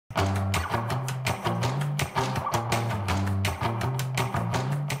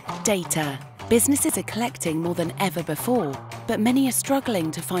Data. Businesses are collecting more than ever before, but many are struggling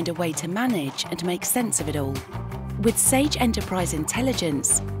to find a way to manage and make sense of it all. With Sage Enterprise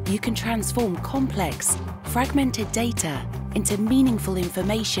Intelligence, you can transform complex, fragmented data into meaningful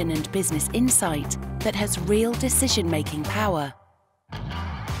information and business insight that has real decision-making power.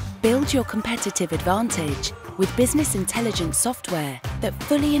 Build your competitive advantage with business intelligence software that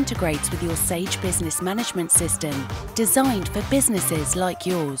fully integrates with your Sage Business Management System, designed for businesses like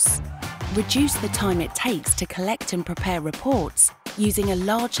yours. Reduce the time it takes to collect and prepare reports using a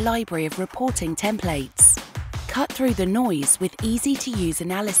large library of reporting templates. Cut through the noise with easy-to-use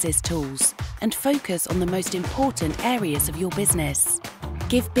analysis tools and focus on the most important areas of your business.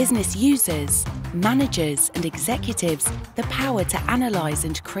 Give business users, managers and executives the power to analyze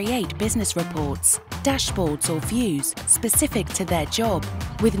and create business reports, dashboards or views specific to their job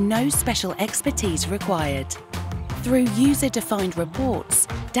with no special expertise required. Through user-defined reports,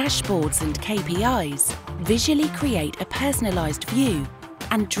 dashboards and KPIs, visually create a personalized view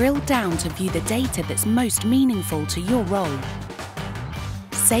and drill down to view the data that's most meaningful to your role.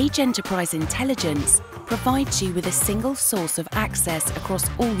 Sage Enterprise Intelligence provides you with a single source of access across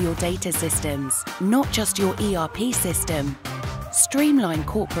all your data systems, not just your ERP system. Streamline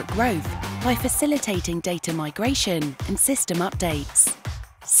corporate growth by facilitating data migration and system updates.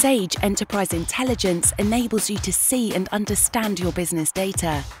 Sage Enterprise Intelligence enables you to see and understand your business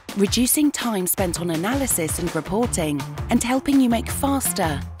data, reducing time spent on analysis and reporting, and helping you make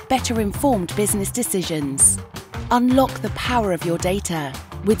faster, better informed business decisions. Unlock the power of your data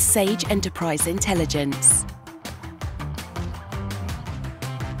with Sage Enterprise Intelligence.